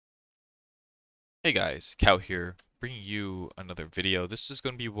Hey guys, Cow here, bringing you another video. This is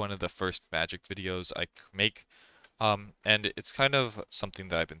going to be one of the first Magic videos I make, and it's kind of something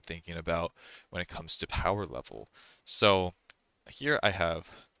that I've been thinking about when it comes to power level. So here I have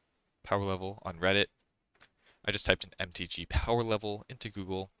power level on Reddit. I just typed in MTG power level into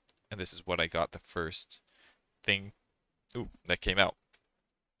Google, and this is what I got the first thing that came out.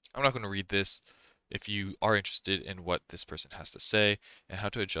 I'm not going to read this. If you are interested in what this person has to say and how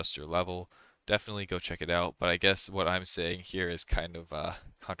to adjust your level, definitely go check it out. But I guess what I'm saying here is kind of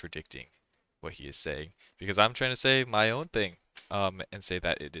contradicting what he is saying because I'm trying to say my own thing and say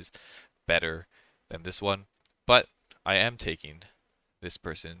that it is better than this one. But I am taking this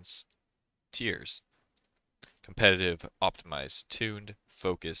person's tiers: competitive, optimized, tuned,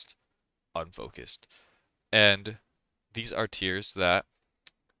 focused, unfocused. And these are tiers that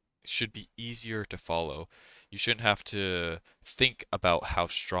should be easier to follow. You shouldn't have to think about how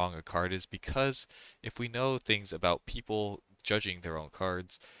strong a card is because if we know things about people judging their own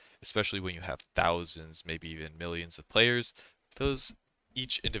cards, especially when you have thousands, maybe even millions of players, those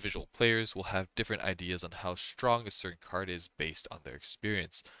each individual players will have different ideas on how strong a certain card is based on their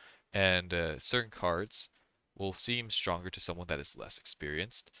experience. And certain cards will seem stronger to someone that is less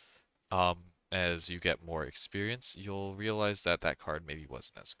experienced. Um, as you get more experience, you'll realize that that card maybe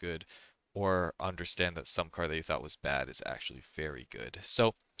wasn't as good, or understand that some card that you thought was bad is actually very good.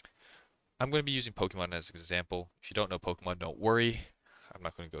 So I'm going to be using Pokemon as an example. If you don't know Pokemon, don't worry. I'm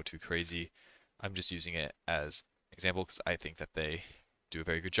not going to go too crazy. I'm just using it as an example because I think that they do a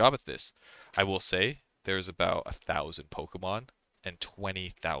very good job at this. I will say there's about 1,000 Pokemon and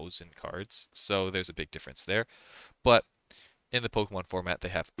 20,000 cards, so there's a big difference there. But in the Pokemon format, they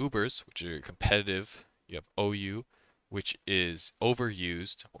have Ubers, which are competitive. You have OU, which is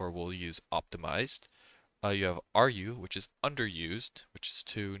overused, or we'll use optimized. You have RU, which is underused, which is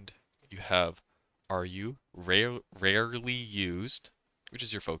tuned. You have RU, rarely used, which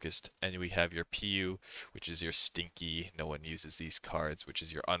is your focused. And we have your PU, which is your stinky, no one uses these cards, which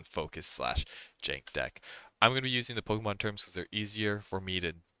is your unfocused slash jank deck. I'm going to be using the Pokemon terms because they're easier for me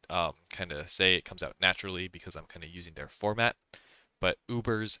to kind of say. It comes out naturally because I'm kind of using their format. But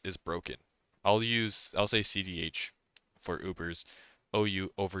Ubers is broken. I'll say CDH for Ubers. OU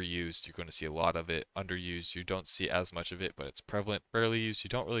overused, you're going to see a lot of it. Underused, you don't see as much of it, but it's prevalent. Rarely used, you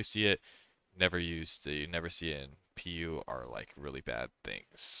don't really see it. Never used, you never see it. And PU are like really bad things.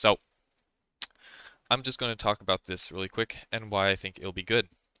 So I'm just going to talk about this really quick and why I think it'll be good.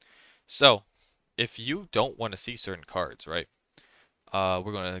 So if you don't want to see certain cards, right?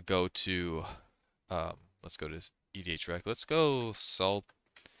 We're going to go to let's go to EDH Rec. Let's go Saltiest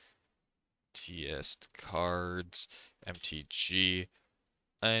cards, MTG,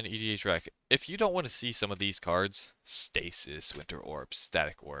 and EDH Rec. If you don't want to see some of these cards, Stasis, Winter Orb,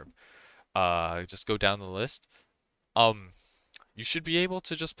 Static Orb, just go down the list. Um, you should be able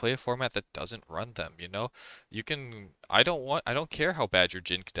to just play a format that doesn't run them, you know? You can, I don't care how bad your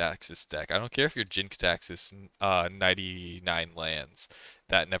Jin-Gitaxias deck. I don't care if your Jin-Gitaxias 99 lands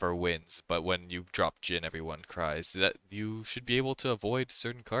that never wins, but when you drop Jin, everyone cries. That you should be able to avoid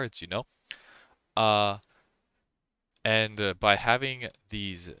certain cards, you know? Uh, and by having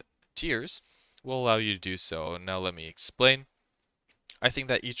these tiers will allow you to do so. Now let me explain. I think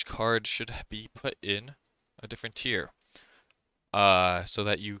that each card should be put in a different tier, so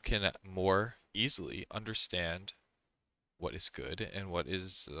that you can more easily understand what is good and what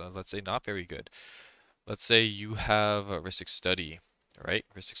is, let's say, not very good. Let's say you have a Ristic Study, right?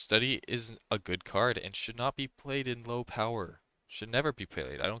 Ristic Study is a good card and should not be played in low power. Should never be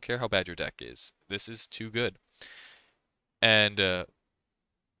played. I don't care how bad your deck is. This is too good. And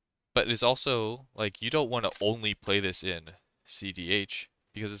but it's also like you don't want to only play this in CDH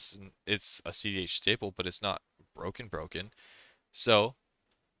because it's a CDH staple, but it's not broken. So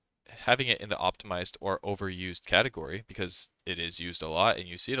having it in the optimized or overused category, because it is used a lot and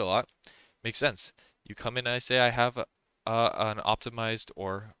you see it a lot, makes sense. You come in and I say I have an optimized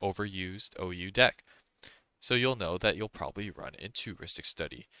or overused OU deck. So you'll know that you'll probably run into Ristic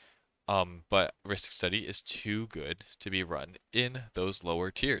Study. But Ristic Study is too good to be run in those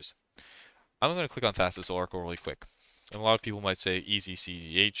lower tiers. I'm going to click on Thassa's Oracle really quick. And a lot of people might say easy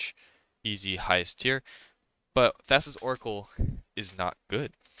CDH, easy highest tier, but Thassa's Oracle is not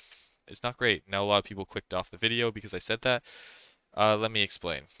good. It's not great. Now a lot of people clicked off the video because I said that. Let me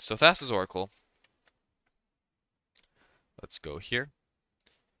explain. So Thassa's Oracle, let's go here,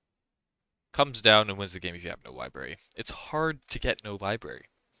 comes down and wins the game if you have no library. It's hard to get no library.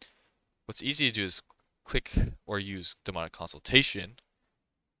 What's easy to do is click or use Demonic Consultation,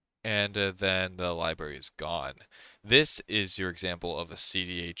 and then the library is gone. This is your example of a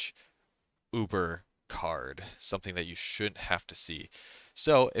CDH uber card, something that you shouldn't have to see.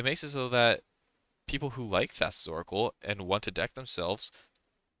 So it makes it so that people who like Thassa's Oracle and want to deck themselves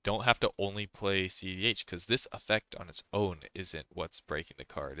don't have to only play CEDH, because this effect on its own isn't what's breaking the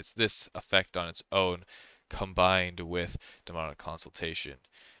card. It's this effect on its own combined with Demonic Consultation,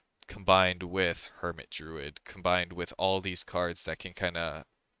 combined with Hermit Druid, combined with all these cards that can kind of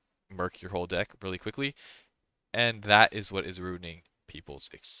murk your whole deck really quickly, and that is what is ruining people's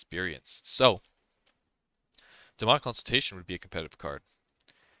experience. So, Demonic Consultation would be a competitive card.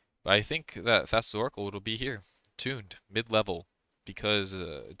 But I think that Thassa's Oracle will be here, tuned, mid-level, because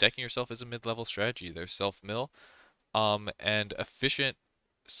decking yourself is a mid-level strategy. There's self-mill, and efficient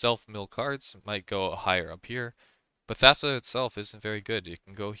self-mill cards might go higher up here, but Thassa itself isn't very good. It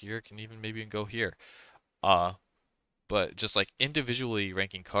can go here, it can even maybe go here. Uh, but just like individually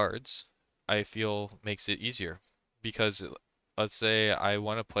ranking cards, I feel makes it easier because let's say I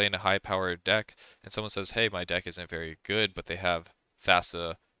want to play in a high-powered deck, and someone says, "Hey, my deck isn't very good," but they have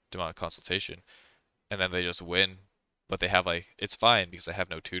Thassa Demonic Consultation, and then they just win, but they have like it's fine because I have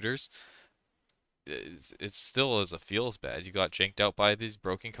no tutors. It's still as a feels bad. You got janked out by these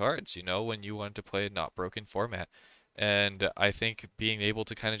broken cards, when you wanted to play a not broken format. And I think being able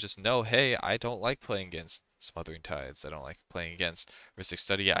to kind of just know, hey, I don't like playing against Smothering Tides. I don't like playing against Rhystic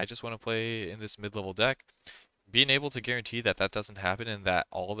Study. I just want to play in this mid-level deck. Being able to guarantee that that doesn't happen and that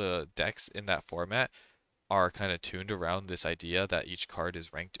all the decks in that format are kind of tuned around this idea that each card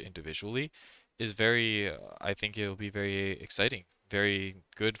is ranked individually is very, I think it will be very exciting, very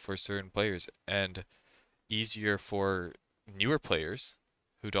good for certain players, and easier for newer players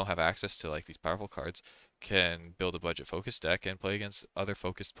who don't have access to like these powerful cards can build a budget focused deck and play against other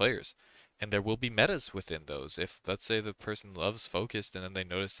focused players. And there will be metas within those. If let's say the person loves focused and then they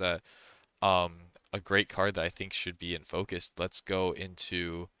notice that a great card that I think should be in focused, let's go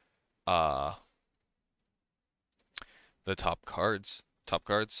into uh the top cards. Top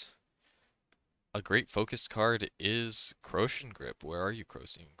cards. A great focused card is Croatian Grip. Where are you,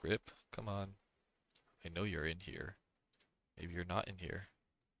 Croatian Grip? Come on. I know you're in here. Maybe you're not in here.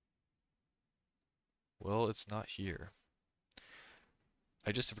 Well, it's not here.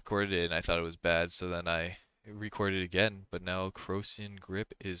 I just recorded it and I thought it was bad, so then I recorded it again, but now Croatian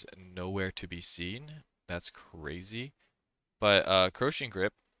Grip is nowhere to be seen. That's crazy. But Croatian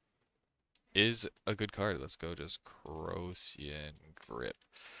Grip is a good card. Let's go just Croatian Grip.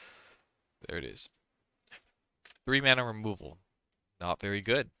 There it is. 3 mana removal. Not very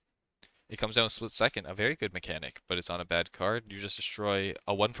good. It comes down split second, a very good mechanic, but it's on a bad card. You just destroy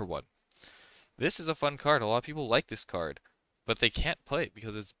a 1-for-1. This is a fun card. A lot of people like this card, but they can't play it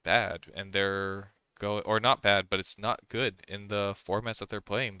because it's bad, and they're or not bad, but it's not good in the formats that they're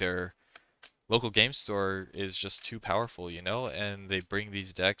playing. Their local game store is just too powerful, and they bring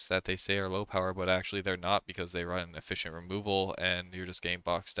these decks that they say are low power, but actually they're not because they run efficient removal, and you're just getting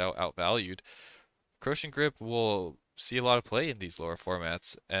boxed out, outvalued. Croatian Grip will see a lot of play in these lower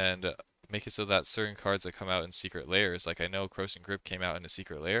formats and make it so that certain cards that come out in secret layers, like I know Croatian Grip came out in a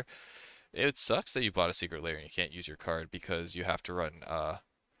secret layer. It sucks that you bought a secret layer and you can't use your card because you have to run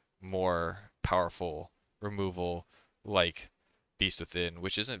more powerful removal like Beast Within,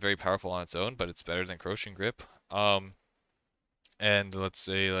 which isn't very powerful on its own, but it's better than Croatian Grip. And let's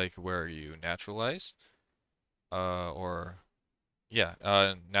say like where are you? Naturalize? Or yeah,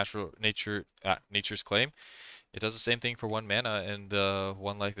 Nature's Claim. It does the same thing for 1 mana, and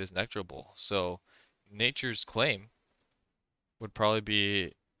 1 life is negligible. So Nature's Claim would probably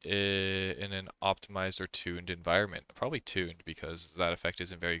be in an optimized or tuned environment. Probably tuned because that effect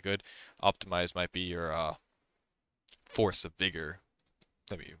isn't very good. Optimized might be your Force of Vigor.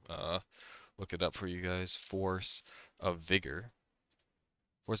 Let me look it up for you guys. Force of Vigor.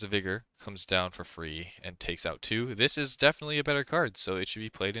 Force of Vigor comes down for free and takes out 2. This is definitely a better card, so it should be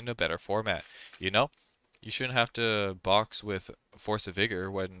played in a better format. You shouldn't have to box with Force of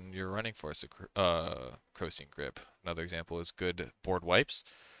Vigor when you're running Croatian Grip. Another example is good board wipes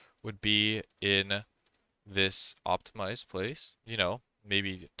would be in this optimized place.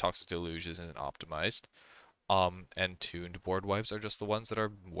 Maybe Toxic Deluge isn't optimized. And tuned board wipes are just the ones that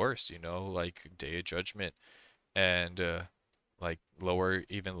are worse, like Day of Judgment and like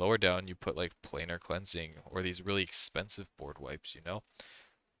even lower down you put like Planar Cleansing or these really expensive board wipes,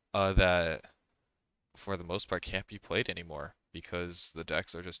 that for the most part can't be played anymore because the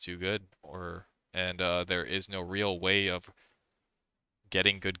decks are just too good and there is no real way of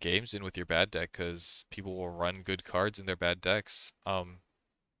getting good games in with your bad deck because people will run good cards in their bad decks.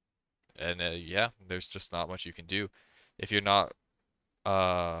 Yeah, there's just not much you can do. If you're not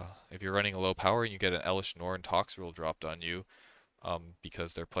if you're running a low power and you get an Elish Norn Tox rule dropped on you,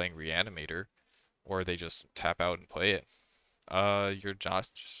 because they're playing Reanimator or they just tap out and play it, you're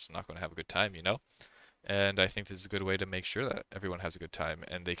just not going to have a good time, you know? And I think this is a good way to make sure that everyone has a good time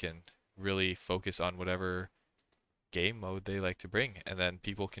and they can really focus on whatever game mode they like to bring. And then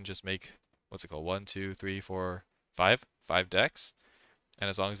people can just make, what's it called? One, two, three, four, five decks. And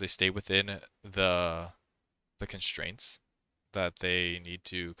as long as they stay within the constraints that they need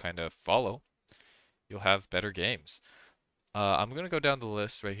to kind of follow, you'll have better games. I'm going to go down the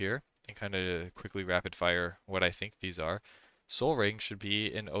list right here and kind of quickly rapid fire what I think these are. Soul Ring should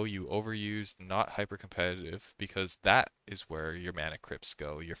be an OU overused, not hyper competitive, because that is where your mana crypts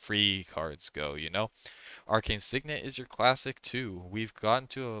go, your free cards go, you know? Arcane Signet is your classic too. We've gotten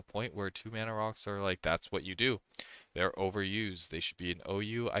to a point where 2 mana rocks are like, that's what you do. They're overused. They should be an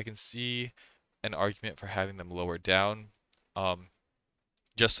OU. I can see an argument for having them lower down, um,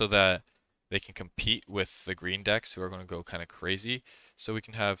 just so that they can compete with the green decks who are going to go kind of crazy. So we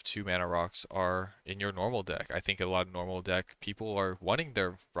can have 2 mana rocks are in your normal deck. I think a lot of normal deck people are wanting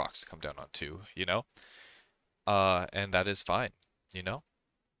their rocks to come down on 2, you know? And that is fine, you know?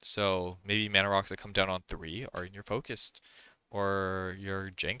 So maybe mana rocks that come down on 3 are in your focused or your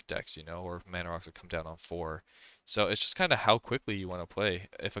jank decks, you know, or mana rocks that come down on 4. So it's just kind of how quickly you want to play.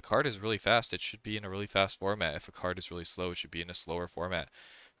 If a card is really fast, it should be in a really fast format. If a card is really slow, it should be in a slower format.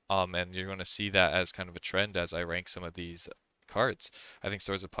 And you're going to see that as kind of a trend as I rank some of these cards. I think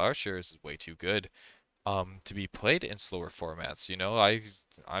Swords of Plowshares is way too good to be played in slower formats. You know,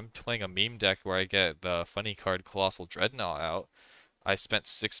 I'm playing a meme deck where I get the funny card Colossal Dreadnought out. I spent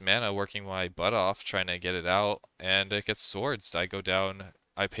 6 mana working my butt off trying to get it out, and it gets swords. I go down.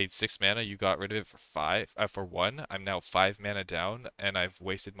 I paid 6 mana. You got rid of it for 5, for 1. I'm now 5 mana down, and I've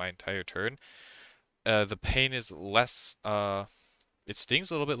wasted my entire turn. The pain is less. It stings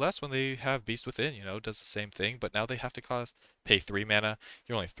a little bit less when they have Beast Within. You know, does the same thing, but now they have to pay 3 mana.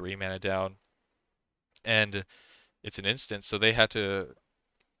 You're only 3 mana down, and it's an instant. So they had to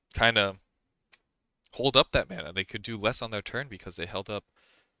kind of hold up that mana. They could do less on their turn because they held up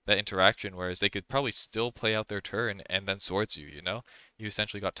that interaction, whereas they could probably still play out their turn and then swords you, you know? You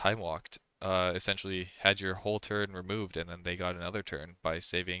essentially got time walked, essentially had your whole turn removed, and then they got another turn by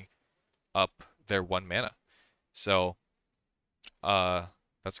saving up their 1 mana. So, uh,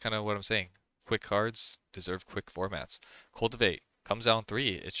 that's kind of what I'm saying. Quick cards deserve quick formats. Cultivate comes down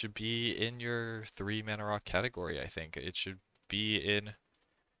 3. It should be in your 3 mana rock category, I think. It should be in,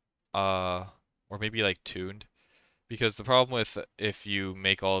 uh, or maybe like tuned. Because the problem with if you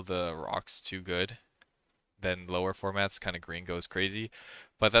make all the rocks too good, then lower formats kind of green goes crazy.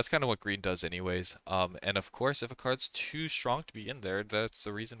 But that's kind of what green does anyways. And of course, if a card's too strong to be in there, that's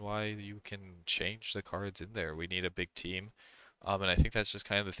the reason why you can change the cards in there. We need a big team. And I think that's just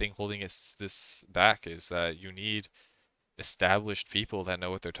kind of the thing holding this back is that you need established people that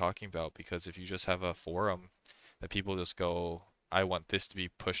know what they're talking about. Because if you just have a forum that people just go, I want this to be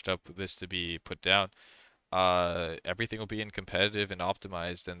pushed up, this to be put down, everything will be in competitive and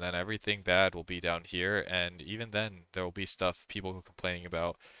optimized, and then everything bad will be down here. And even then, there will be stuff people complaining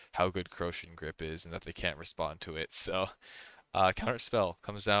about how good Croatian Grip is and that they can't respond to it. So, Counterspell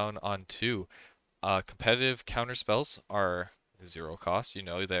comes down on 2. Competitive counterspells are 0 cost. You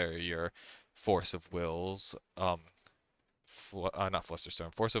know, they're your Force of Wills, not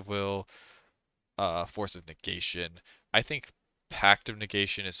Flusterstorm, Force of Will, Force of Negation. I think Pact of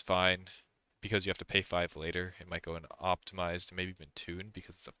Negation is fine because you have to pay 5 later. It might go in optimized, maybe even tuned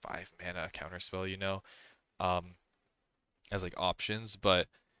because it's a 5 mana counterspell, you know, as like options. But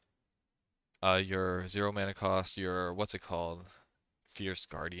your 0 mana cost, your what's it called, Fierce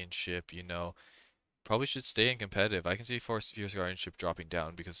Guardianship, you know, probably should stay in competitive. I can see Fierce Guardianship dropping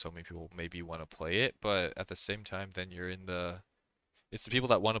down because so many people maybe want to play it, but at the same time, then you're in the it's the people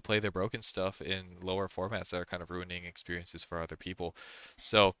that want to play their broken stuff in lower formats that are kind of ruining experiences for other people.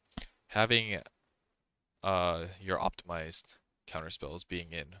 So having your optimized counterspells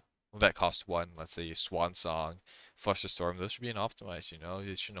being in that cost 1, let's say Swan Song, Flusterstorm, those should be in optimized, you know?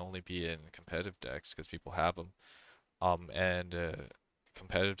 These should only be in competitive decks because people have them. And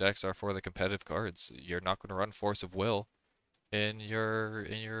competitive decks are for the competitive cards. You're not going to run Force of Will in your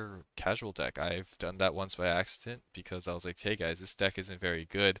casual deck. I've done that once by accident because I was like, hey guys, this deck isn't very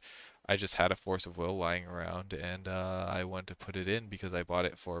good. I just had a Force of Will lying around, and I wanted to put it in because I bought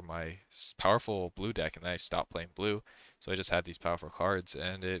it for my powerful blue deck, and then I stopped playing blue. So I just had these powerful cards,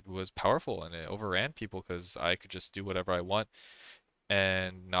 and it was powerful, and it overran people because I could just do whatever I want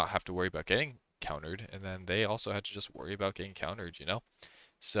and not have to worry about getting countered. And then they also had to just worry about getting countered, you know?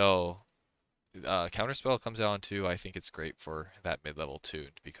 So Counterspell comes down to, I think it's great for that mid-level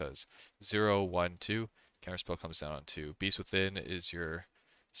tuned because 0, 1, 2, Counterspell comes down on 2. Beast Within is your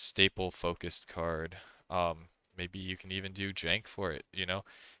staple focused card. Maybe you can even do jank for it, you know?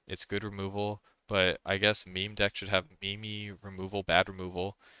 It's good removal, but I guess meme deck should have meme removal, bad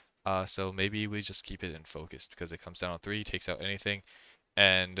removal. So maybe we just keep it in focused because it comes down on 3, takes out anything,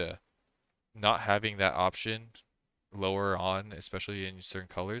 and not having that option lower on, especially in certain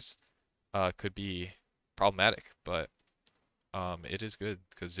colors, could be problematic, but it is good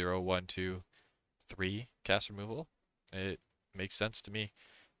because 0, 1, 2, 3 cast removal. It makes sense to me,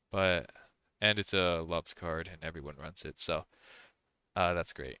 but and it's a loved card and everyone runs it, so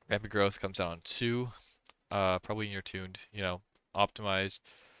that's great. Rapid Growth comes out on 2, probably in your tuned, you know, optimized.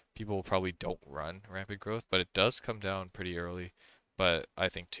 People probably don't run Rapid Growth, but it does come down pretty early. But I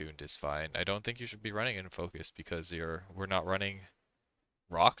think tuned is fine. I don't think you should be running in focus because we're not running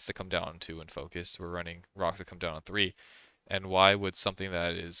rocks that come down on 2 in focus. We're running rocks that come down on 3. And why would something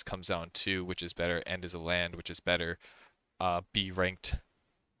that comes down 2, which is better, and is a land, which is better, be ranked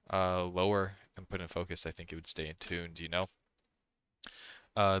lower and put in focus? I think it would stay in tuned, you know?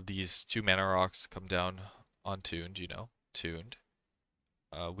 These 2 mana rocks come down on tuned, you know? Tuned.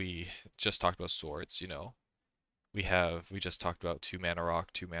 We just talked about swords, you know? We just talked about 2 mana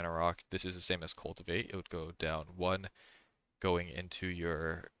rock, 2 mana rock. This is the same as cultivate. It would go down 1 going into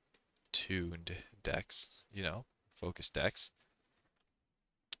your tuned decks, you know, focus decks.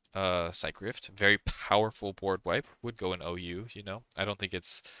 Psych Rift, very powerful board wipe, would go in OU, you know. I don't think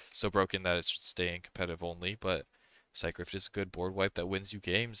it's so broken that it should stay in competitive only, but Psych Rift is a good board wipe that wins you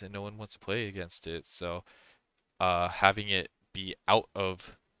games and no one wants to play against it. So having it be out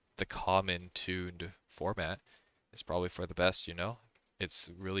of the common tuned format is probably for the best, you know.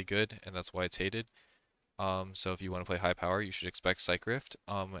 It's really good and that's why it's hated. So if you want to play high power, you should expect Psych Rift.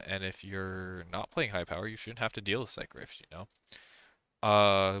 And if you're not playing high power, you shouldn't have to deal with Psych Rift, you know.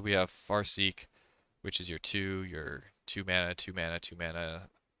 We have Farseek, which is your 2 mana, 2 mana, 2 mana.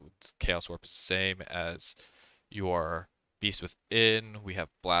 Chaos Warp is the same as your Beast Within. We have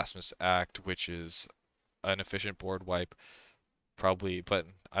Blasphemous Act, which is an efficient board wipe, probably, but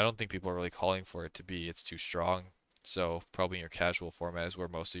I don't think people are really calling for it to be. It's too strong. So probably in your casual format is where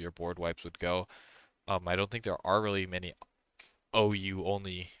most of your board wipes would go. I don't think there are really many OU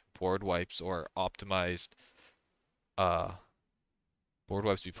only board wipes or optimized board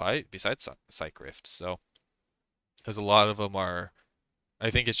wipes besides Psych Rift. So because a lot of them are, I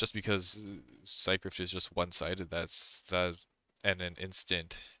think it's just because Psych Rift is just one-sided. And an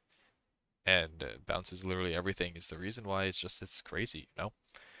instant and bounces literally everything is the reason why. It's crazy, you know.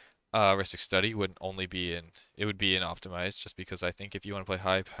 Ristic Study wouldn't only be in, it would be in optimized just because I think if you want to play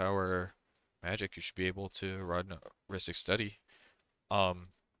high power Magic, you should be able to run Ristic Study. And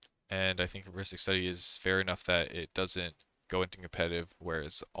I think Ristic Study is fair enough that it doesn't go into competitive,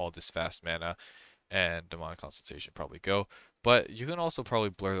 whereas all this fast mana and Demonic Consultation probably go. But you can also probably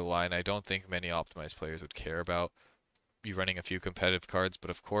blur the line. I don't think many optimized players would care about you running a few competitive cards,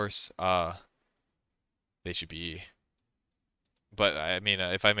 but of course, they should be. But I mean,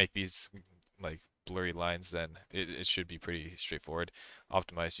 if I make these like blurry lines, then it should be pretty straightforward.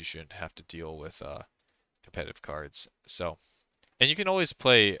 Optimized, you shouldn't have to deal with competitive cards. So, and you can always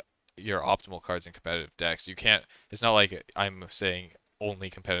play your optimal cards in competitive decks. You can't. It's not like I'm saying only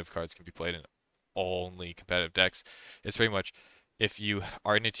competitive cards can be played in only competitive decks. It's pretty much if you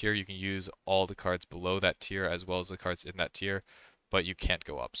are in a tier, you can use all the cards below that tier as well as the cards in that tier, but you can't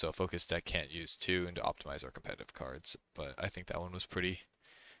go up. So a focus deck can't use tuned to optimize our competitive cards. But I think that one was pretty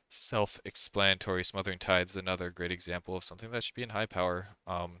self-explanatory. Smothering Tides is another great example of something that should be in high power,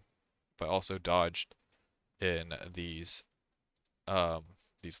 but also dodged in these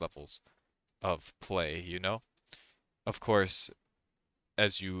levels of play, you know? Of course,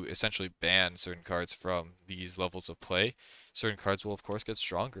 as you essentially ban certain cards from these levels of play, certain cards will of course get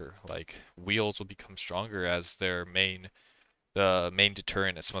stronger. Like wheels will become stronger as the main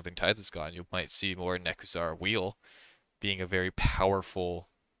deterrent as Smothering Tides is gone. You might see more Nekuzar Wheel being a very powerful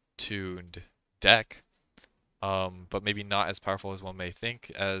tuned deck. But maybe not as powerful as one may think,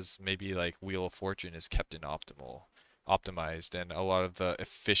 as maybe like Wheel of Fortune is kept in optimized, and a lot of the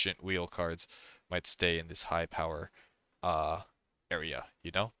efficient wheel cards might stay in this high power area,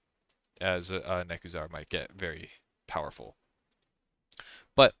 you know, as Nekuzar might get very powerful.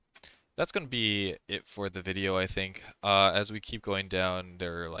 But that's going to be it for the video, I think. As we keep going down,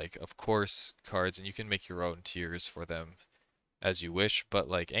 there are, like, of course, cards, and you can make your own tiers for them as you wish, but,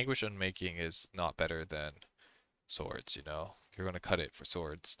 like, Anguish Unmaking is not better than Swords, you know? You're going to cut it for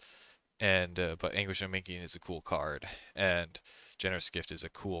Swords. And, but Anguish Unmaking is a cool card, and Generous Gift is a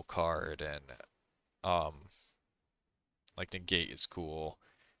cool card, and, like, Negate is cool.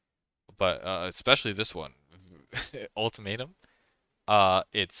 but especially this one, Ultimatum.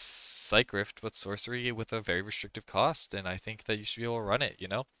 It's Psych Rift, but sorcery with a very restrictive cost, and I think that you should be able to run it, you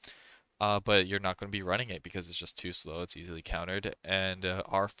know? But you're not going to be running it because it's just too slow, it's easily countered, and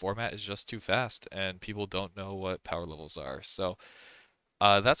our format is just too fast, and people don't know what power levels are. So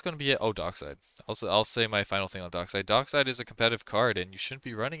that's going to be it. Oh, Dockside. I'll say my final thing on Dockside. Dockside is a competitive card, and you shouldn't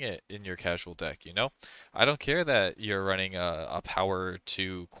be running it in your casual deck, you know? I don't care that you're running a Power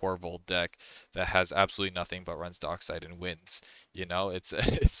 2 Corvold deck that has absolutely nothing but runs Dockside and wins, you know? It's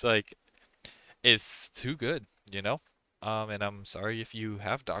it's like it's too good, you know? And I'm sorry if you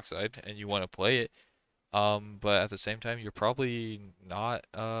have Dockside and you want to play it, but at the same time, you're probably not,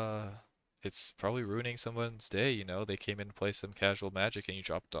 it's probably ruining someone's day, you know? They came in to play some casual Magic and you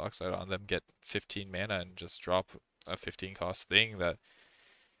drop Dockside on them, get 15 mana and just drop a 15 cost thing that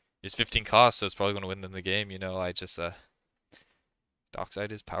is 15 costs, so it's probably going to win them the game, you know?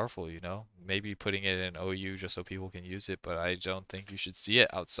 Dockside is powerful, you know? Maybe putting it in OU just so people can use it, but I don't think you should see it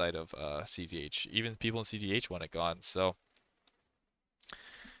outside of CDH. Even people in CDH want it gone, so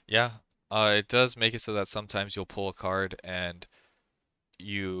yeah. It does make it so that sometimes you'll pull a card and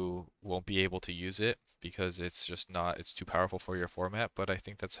you won't be able to use it because it's just not, it's too powerful for your format, but I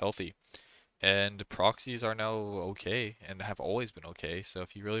think that's healthy. And proxies are now okay and have always been okay. So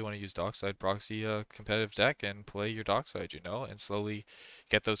if you really want to use Dockside, proxy a competitive deck and play your Dockside, you know, and slowly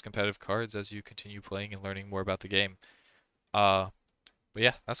get those competitive cards as you continue playing and learning more about the game. Uh, but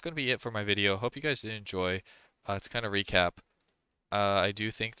yeah, that's going to be it for my video. Hope you guys did enjoy. To kind of recap, I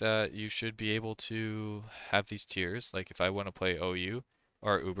do think that you should be able to have these tiers. Like if I want to play OU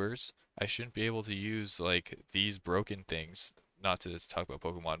or Ubers, I shouldn't be able to use like these broken things. Not to talk about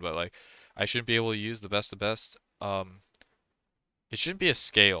Pokemon, but like I shouldn't be able to use the best of best. It shouldn't be a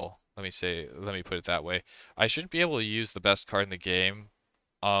scale. Let me put it that way. I shouldn't be able to use the best card in the game,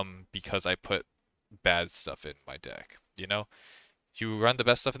 because I put bad stuff in my deck. You know, you run the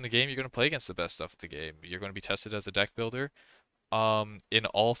best stuff in the game, you're gonna play against the best stuff in the game. You're gonna be tested as a deck builder in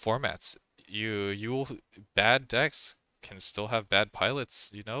all formats. You bad decks can still have bad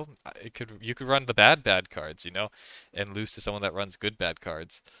pilots, you know? You could run the bad cards, you know, and lose to someone that runs good bad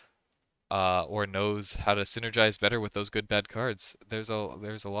cards, or knows how to synergize better with those good bad cards. There's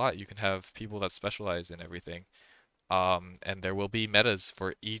a lot. You can have people that specialize in everything. And there will be metas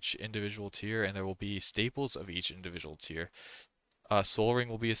for each individual tier, and there will be staples of each individual tier. Soul Ring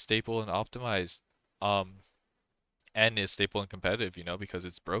will be a staple and optimized. N is staple and competitive, you know, because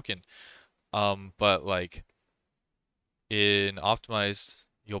it's broken. But like in optimized,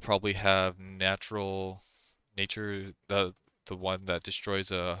 you'll probably have nature, the one that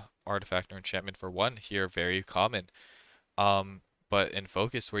destroys a artifact or enchantment for one here, very common. Um, but in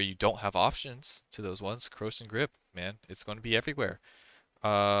focus, where you don't have options to those ones, Cross and Grip, man, it's going to be everywhere.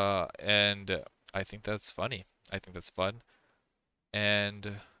 And I think that's funny. I think that's fun.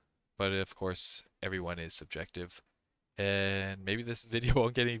 And but of course, everyone is subjective, and maybe this video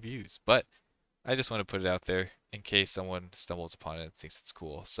won't get any views, but I just want to put it out there in case someone stumbles upon it and thinks it's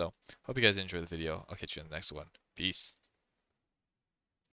cool. So, hope you guys enjoy the video. I'll catch you in the next one. Peace.